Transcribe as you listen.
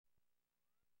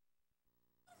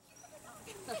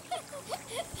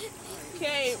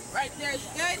Okay, right there is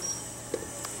good.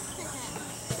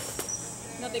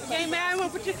 Okay, man, we'll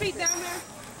put your feet down there.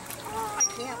 I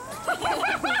can't.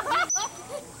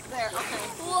 There, okay.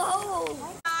 Whoa!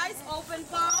 Eyes, open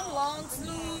palm, long,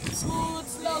 smooth, slow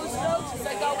strokes. Just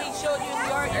like how we showed you in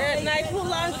your area. Nice full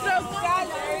long strokes, guys.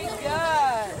 Very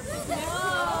good.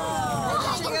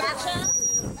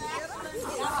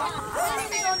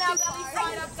 So now belly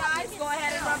side up, guys. Go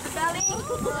ahead and rub the belly.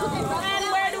 And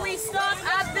where do we stop?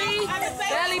 At the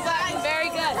belly button. Very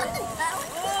good.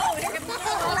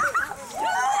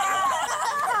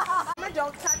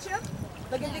 Don't touch him.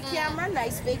 Look at the camera.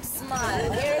 Nice big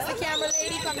smile. Here's the camera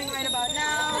lady coming right about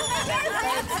now.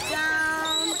 Heads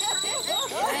down.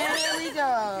 There we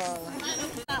go.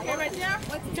 Okay, right there.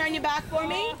 Turn your back for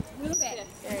me. Move it.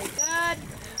 Very good.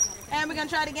 And we're going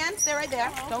to try it again. Stay right there.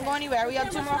 Don't go anywhere. We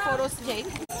have 2 more photos to take.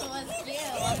 And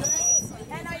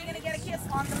now you're going to get a kiss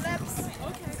on the lips.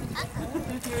 Okay.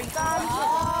 Here he comes.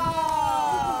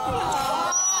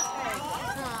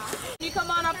 Can you come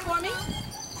on up for me?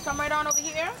 Come right on over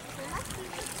here.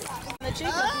 On the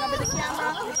cheek, looking up at the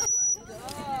camera.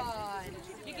 Good.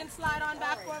 You can slide on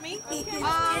back for me.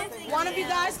 One of you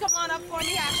guys come on up for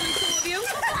me. Actually, 2 of you.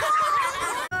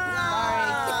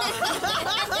 Sorry.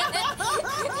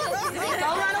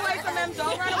 Don't run away from him.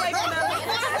 Don't run away from him.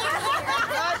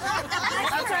 Good.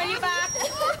 I'll turn you back.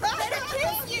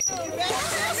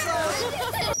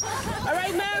 All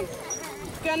right, ma'am.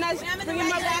 Get a nice, bring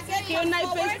him up back. Get a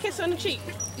nice big kiss on the cheek.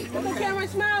 Look at the camera and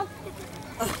smile.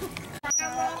 Not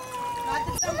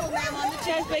the temple, ma'am. On the cheek.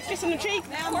 Nice big kiss on the cheek.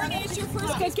 Courtney, it's your first.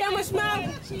 Look at the camera and smile.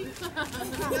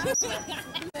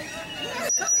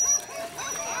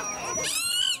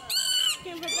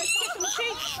 Give him a big kiss on the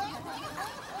cheek.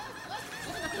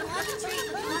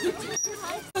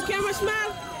 Look at the camera and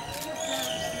smile.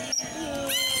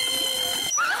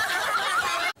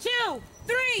 2,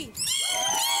 3.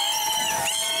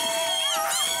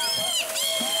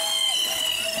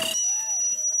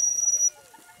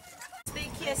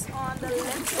 On the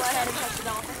lips. Go ahead and touch the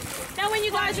dolphin. Now when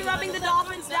you guys were rubbing the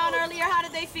dolphins down earlier, how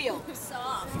did they feel?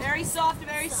 Soft. Very soft,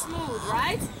 very smooth,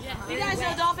 right? Yeah. You guys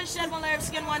know dolphins shed 1 layer of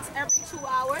skin once every 2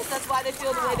 hours. That's why they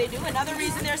feel the way they do. Another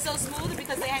reason they're so smooth is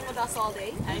because they hang with us all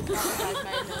day. I think you guys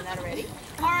might have known that already.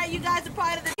 Alright, you guys are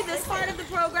part of this part of the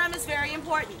program is very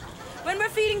important. When we're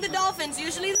feeding the dolphins,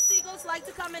 usually the seagulls like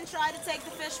to come and try to take the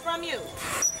fish from you.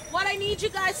 What I need you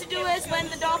guys to do is when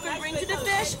the dolphin brings you the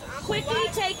fish, quickly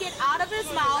take it out of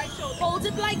his mouth, hold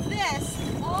it like this,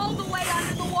 all the way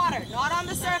under the water, not on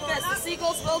the surface. The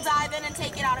seagulls will dive in and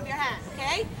take it out of your hand,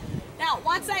 okay? Now,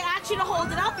 once I ask you to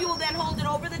hold it up, you will then hold it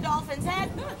over the dolphin's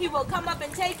head. He will come up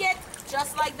and take it,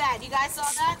 just like that. You guys saw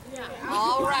that? Yeah.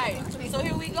 All right. So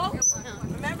here we go.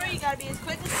 Remember, you got to be as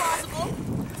quick as possible.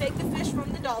 Take the fish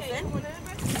from the dolphin.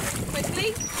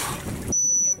 Quickly.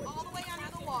 All the way under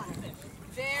the water.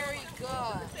 Very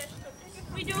good.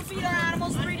 We do feed our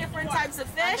animals 3 different types of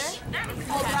fish.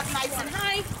 Hold it up nice and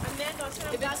high.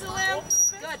 Give it to him.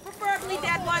 Good. Preferably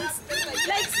dead ones.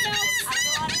 Lake snakes,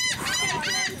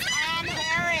 and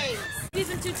herrings. If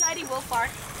he's too tight, he will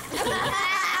fart.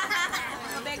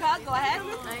 A big hug. Go ahead.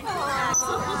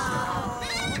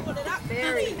 Put it up.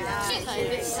 Very nice.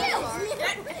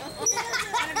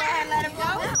 Gonna go ahead and let him go.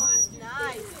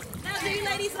 Nice. Now, do you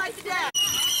ladies like to dance?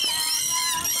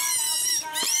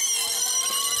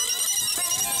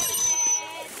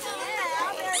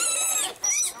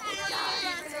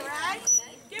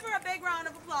 Give her a big round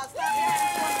of applause. Good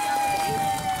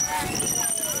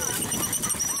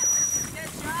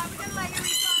job. We're gonna let you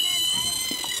reach on in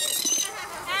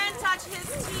and touch his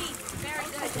teeth. Very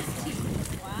good. His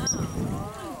teeth.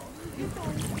 Wow.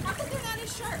 How come they're not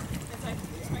his shirt?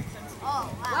 Oh,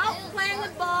 wow. Well, playing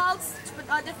with balls,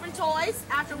 different toys.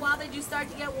 After a while, they do start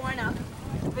to get worn up.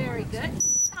 Very good.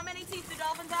 How many teeth do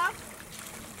dolphins have?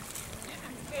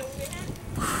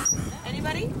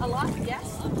 Anybody? A lot? Yes.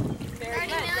 Very 30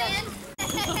 good. million? No.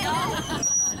 All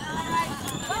right.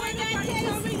 What was that?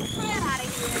 Get out of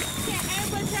here. Can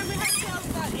everybody tell me how to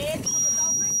tell the age of a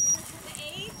dolphin? The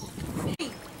age?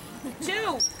 3,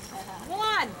 2,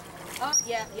 1. Oh,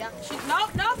 yeah.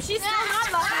 Nope. She's still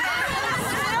not lucky. Still not lucky.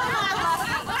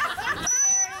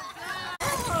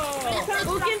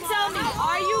 Who can tell me?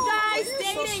 Are you guys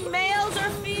dating males or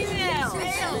females?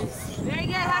 Males. Very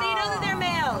good. How do you know that they're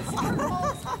males?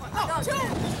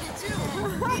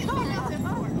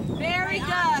 Very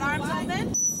good. Arms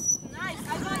open. Nice.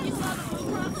 I thought you saw the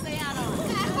blue crocs they had on. You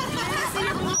didn't see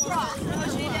your blue crocs.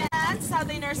 Push your hands. How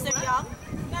they nurse their young.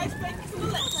 Nice big kiss on the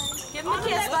lips. Give him a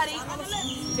kiss, buddy.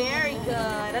 Very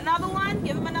good. Another one.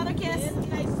 Give him another kiss.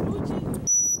 Nice smoochie.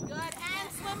 Good.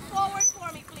 And swim forward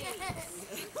for me, please.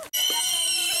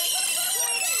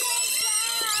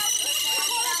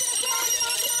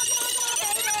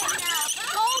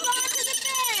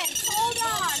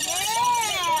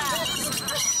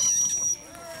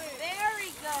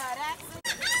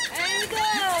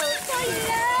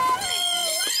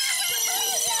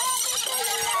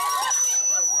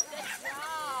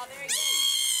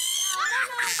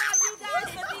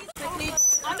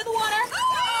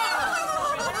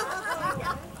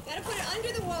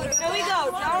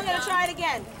 try it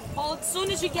again. Hold, as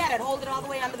soon as you get it, hold it all the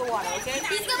way under the water, okay?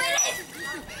 He's going in.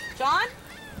 John?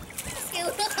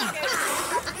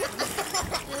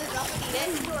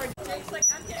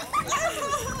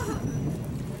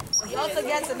 He also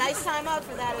gets a nice time out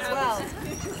for that as well.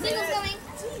 Single's going.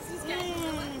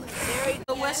 Very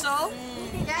good whistle.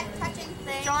 That touching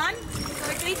thing. John,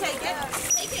 quickly take it.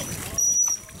 Take it.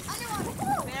 Underwater.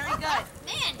 Very good.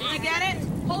 Man. Did you get it?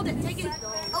 Hold it. Take it.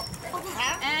 Oh,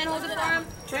 And hold it for him.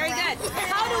 Very good.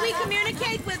 How do we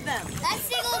communicate with them? that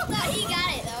Single thought he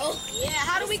got it though. Yeah,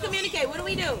 how do we communicate? What do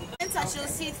we do? Touch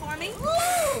those teeth for me.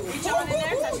 Reach on in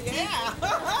there, touch your teeth.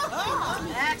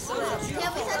 Excellent.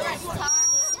 Yeah, we said that.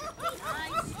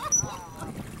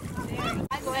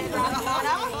 Go ahead and rock him on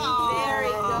up. Very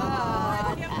good.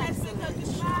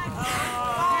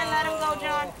 And let him go,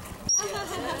 John.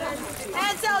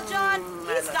 And tell John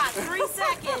he's got 3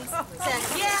 seconds to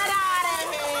get out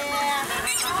of here. Oh, yeah.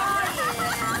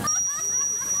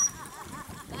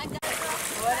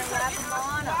 Go ahead and wrap him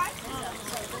on up.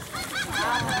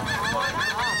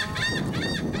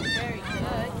 Very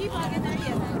good. Keep on getting there.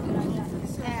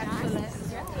 Excellent.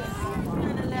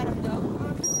 And let him go.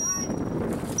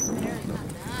 Very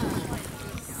nice.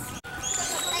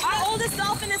 Our oldest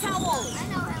dolphin is how old? I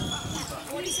know him.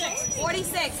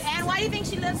 46. And why do you think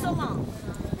she lives so long?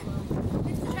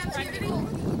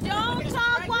 Don't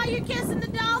talk while you're kissing the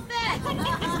dolphin.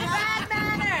 Bad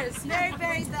manners. Very,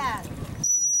 very bad.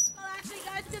 Well, actually,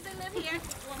 guys, because they live here,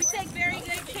 we take very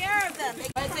good care of them. Take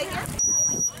it.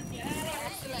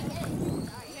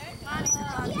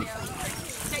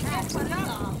 Take it. Put it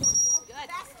up. Good.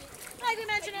 Like we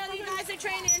mentioned earlier, you guys are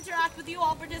trained to interact with you.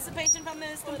 All participation from them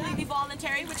is completely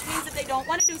voluntary, which means if they don't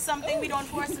want to do something, we don't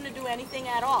force them to do anything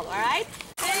at all. All right?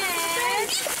 And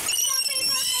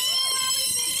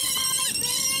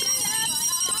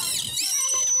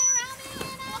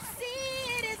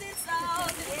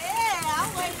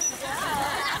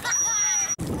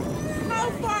How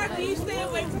far do you stay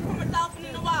away from a dolphin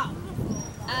in the wild?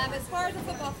 As far as the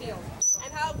football field.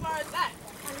 And how far is that?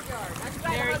 100 yards. That's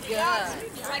right, very 100 good. yards.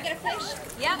 Do I get a fish?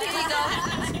 Yep, here you go.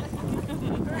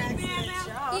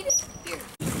 Eat it. Here.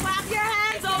 Clap your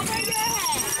hands over your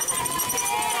head.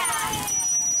 Yeah.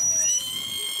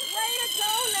 Way to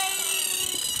go,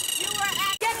 ladies. You were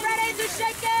at. Get ready to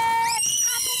shake it.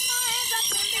 I put my hands up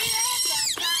in the air.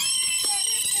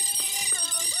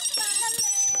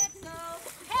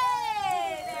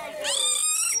 Hey, there you go.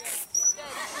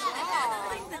 Good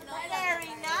job.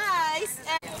 Very nice.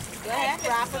 Go ahead,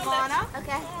 wrap him on up.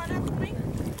 Okay.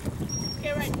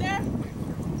 Okay, right there.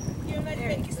 Give him that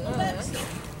kiss on the lips.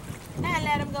 And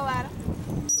let him go, Adam.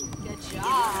 Good job.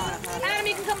 Adam,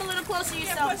 you can come a little closer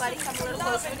yourself, buddy. Come a little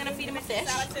closer. We're going to feed him a fish.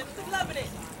 Loving it.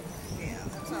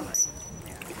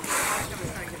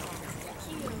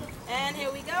 And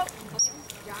here we go.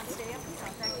 John, stay up.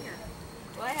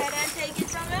 Go ahead and take it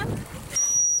from him.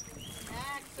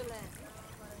 Excellent.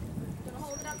 Gonna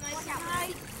hold it up nice and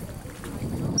high.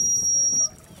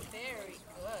 Very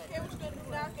good. Okay, what you gonna do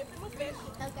now? Give him a fish.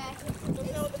 Okay.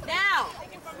 Now,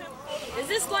 is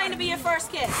this going to be your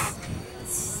first kiss?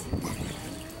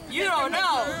 You don't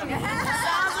know.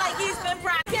 Sounds like he's been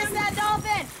practicing. Kiss that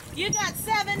dolphin. You got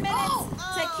 7 minutes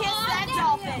to kiss that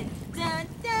dolphin. Dun,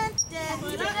 dun, dun,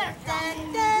 dun, dun,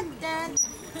 dun, dun,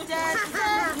 dun, dun.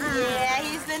 Yeah,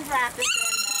 he's been practicing.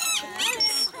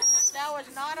 That was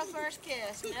not a first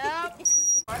kiss. Nope.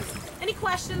 Any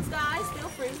questions, guys? Feel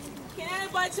free. Can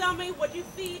anybody tell me what you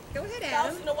feed Go ahead, dolphins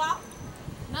Adam. in the wild?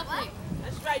 Nothing.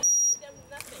 That's right, you feed them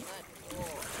nothing.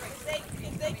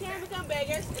 If they can become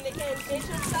beggars and they can show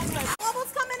something like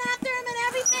Bubbles coming after him and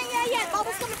everything. Yeah.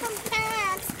 Bubbles coming from the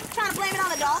pants. Trying to blame it on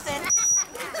the dolphin.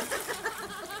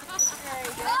 There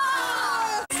you go.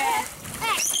 Oh, man.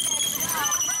 Excellent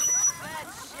job. Good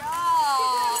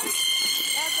job.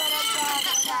 That's what I'm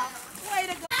talking about. Way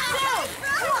to go.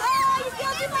 Oh, you're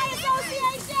guilty by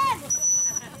association.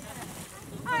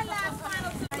 Our last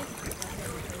final two.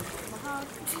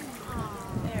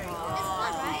 There you go.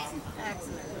 Right?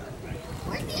 Excellent.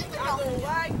 Where's the other I'm dolphin? going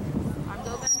right. Arms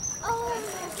open. Oh.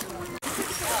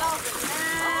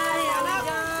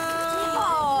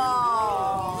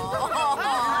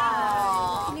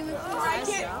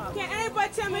 Can anybody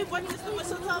tell me what this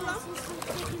whistle tells them?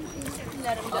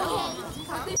 Let him go.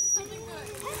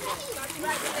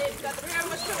 Right, that's very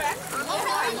much correct.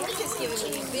 Just give it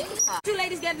a bit. Two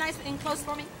ladies get nice and close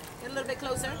for me. Get a little bit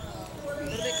closer. A little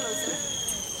bit closer.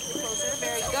 Closer.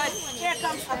 Very good. Here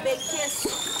comes a big kiss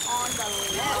on the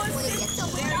left.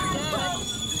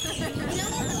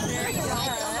 Very good.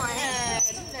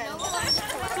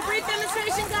 It's a brief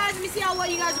demonstration, guys. Let me see how well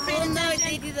you guys are paying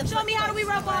attention. Show me how do we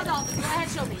rub all dolphins. Go ahead,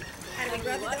 show me.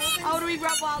 Oh, do we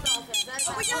grub wild dolphins? That's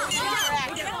correct.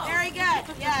 Very good.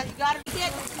 Yeah, you gotta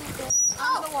get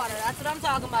under the water. That's what I'm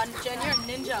talking about. Jen, you're a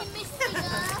ninja.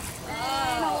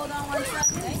 Hold on one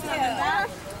second. Thank you.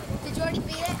 Did you already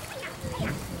feed it?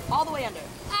 All the way under.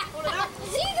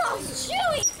 Seagulls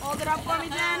chewing. Hold it up for me,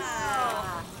 Jen.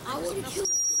 I would have killed.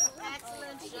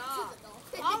 Excellent job.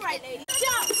 All right, ladies.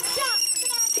 Jump, jump.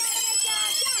 Come on, jump,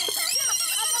 jump, jump.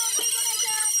 Up on me,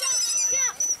 jump, jump.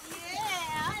 Yeah,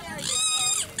 there we go.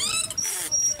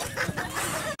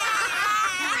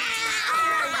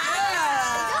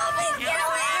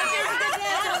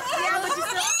 Yeah, but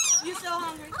you still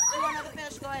hungry? You want another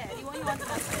fish? Go ahead. You want another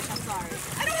fish? I'm sorry.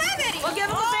 I don't have any. Well, give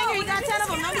him a finger. You got 10 of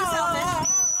them. No, you selfish.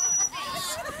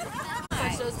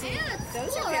 Push those teeth.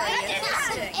 Those are very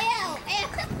interesting.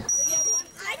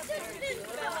 I took this.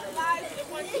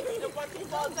 If one tooth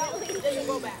falls out, then you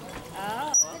go back.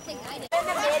 Oh. Good thing I did. In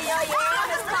the video,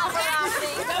 yeah, it's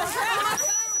paparazzi.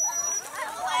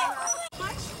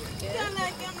 You gotta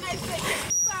like them nice big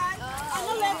side. On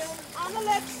the lips. On the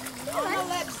lips. On the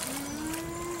lips.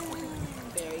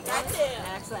 Very good. That's it.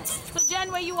 Excellent. So Jen,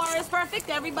 where you are is perfect.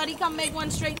 Everybody come make one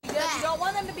straight. You don't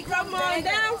want them to be Come on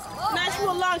down. Nice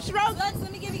little long stroke.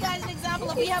 Let me give you guys an example.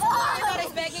 If we have a mother that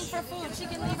is begging for food, she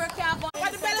can leave her cap on.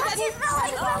 Got the belly button.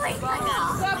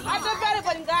 I got belly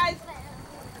button, guys.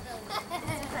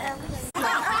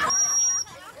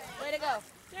 Way to go.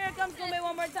 Here it comes Gumbe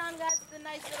one more time, guys. It's a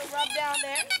nice little rub down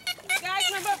there. Guys,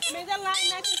 remember, make that line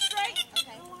nice and straight.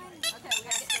 Okay, we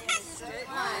gotta stay in a straight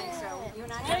line. So you're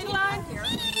not Straight line. here.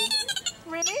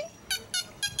 Really?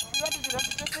 You have to do that.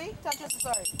 Just see? Touch us.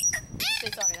 Sorry. You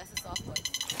say sorry. That's a soft voice.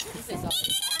 You say sorry.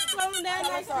 Slow them down.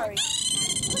 Nice. Sorry.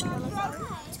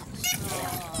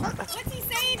 What's he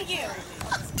saying to you?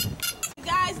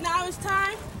 Guys, now it's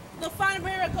time. The final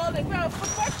miracle. They grab a foot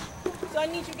push. So I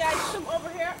need you guys to come over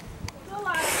here to the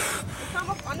line and come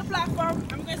up on the platform.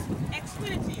 I'm going to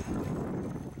explain it to you.